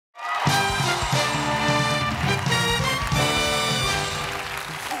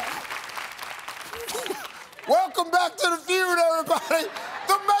everybody,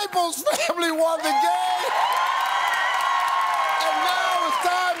 the Maples family won the game. And now it's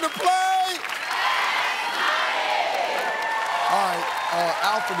time to play. All right,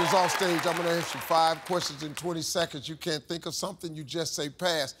 Alfred is off stage. I'm gonna ask you 5 questions in 20 seconds. You can't think of something, you just say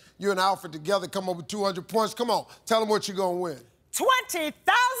pass. You and Alfred together come up with 200 points. Come on, tell them what you're gonna win. $20,000,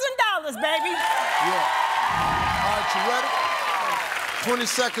 baby. Yeah. All right, you ready? 20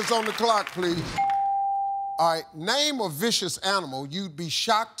 seconds on the clock, please. All right, name a vicious animal you'd be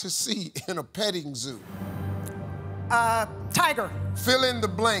shocked to see in a petting zoo. Tiger. Fill in the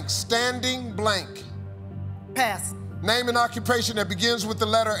blank. Standing blank. Pass. Name an occupation that begins with the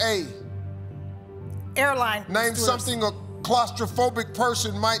letter A. Airline. Name stewardess. something a claustrophobic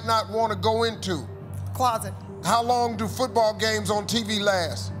person might not want to go into. Closet. How long do football games on TV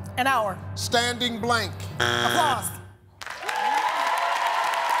last? An hour. Standing blank. Applause.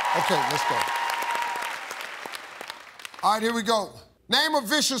 Okay, let's go. All right, here we go. Name a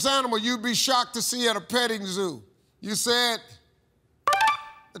vicious animal you'd be shocked to see at a petting zoo. You said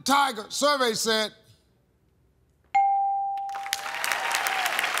the tiger. Survey said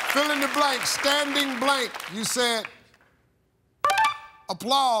fill in the blank. Standing blank. You said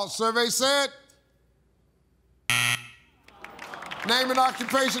applause. Survey said name an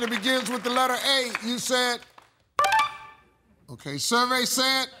occupation that begins with the letter A. You said okay. Survey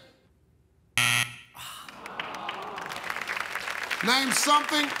said name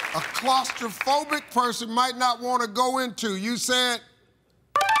something a claustrophobic person might not want to go into. You said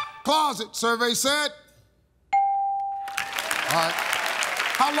closet. Survey said. All right.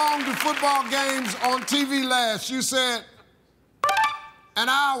 How long do football games on TV last? You said an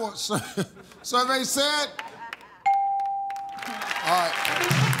hour. Survey said. All right.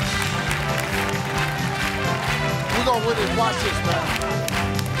 We're gonna win this. Watch this, man.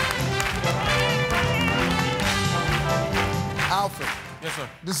 Alfred. Yes, sir.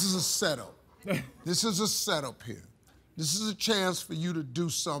 This is a setup. This is a setup here. This is a chance for you to do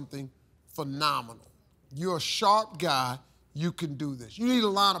something phenomenal. You're a sharp guy. You can do this. You need a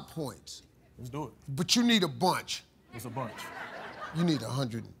lot of points. Let's do it. But you need a bunch. What's a bunch? You need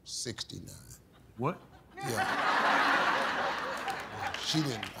 169. What? Yeah. She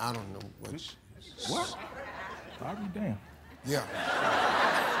didn't, I don't know what she... What? I'll be damned. Yeah.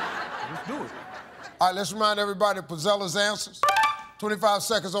 Let's do it. All right, let's remind everybody of Pazzella's answers. 25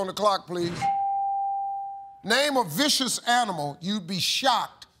 seconds on the clock, please. Name a vicious animal you'd be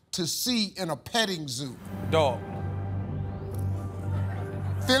shocked to see in a petting zoo. Dog.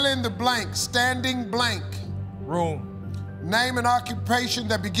 Fill in the blank. Standing blank. Room. Name an occupation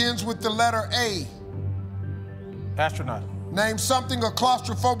that begins with the letter A. Astronaut. Name something a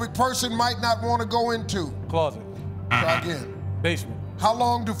claustrophobic person might not want to go into. Closet. Try again. Basement. How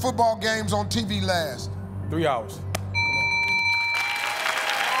long do football games on TV last? 3 hours.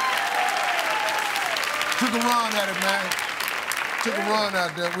 Took a run at it, man. Took a run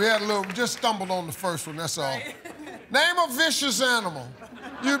out there. We had a little, just stumbled on the first one, that's all. Name a vicious animal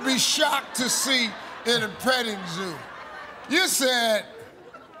you'd be shocked to see in a petting zoo. You said,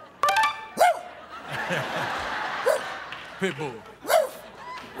 woo! Pit bull. Woo!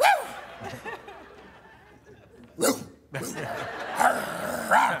 Woo! Woo!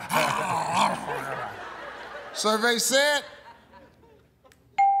 Survey said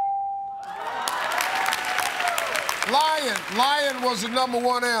lion. Lion was the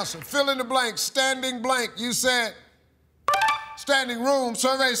 #1 answer. Fill in the blank. Standing blank. You said standing room.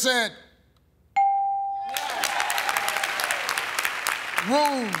 Survey said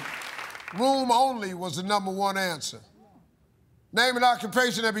room. Room only was the #1 answer. Name an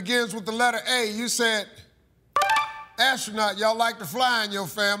occupation that begins with the letter A. You said astronaut. Y'all like to fly in your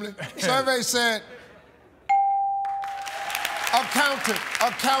family. Survey said accountant.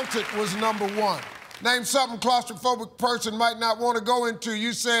 Accountant was #1. Name something claustrophobic person might not want to go into.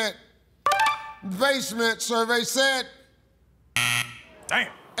 You said basement. Survey said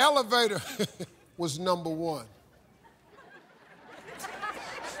Damn. elevator was #1.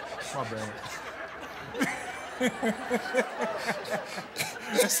 My bad.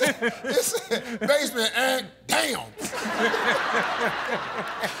 It's basement and damn.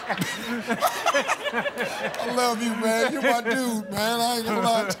 I love you, man. You're my dude, man. I ain't gonna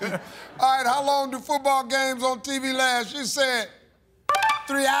lie to you. All right, how long do football games on TV last? You said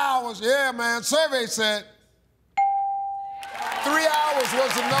 3 hours. Yeah, man. Survey said 3 hours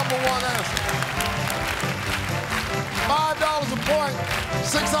was the #1 answer. $5 a point,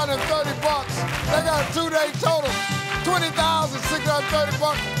 630 bucks. They got a 2-day total, 20,630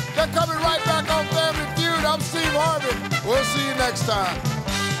 bucks. They're coming right back on Family Feud. I'm Steve Harvey. We'll see you next time.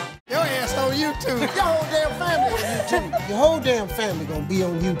 Your ass on YouTube. Your whole damn family on YouTube. Your whole damn family gonna be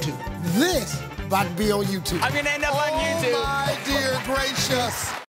on YouTube. This about to be on YouTube. I'm gonna end up on YouTube. Oh, my dear gracious.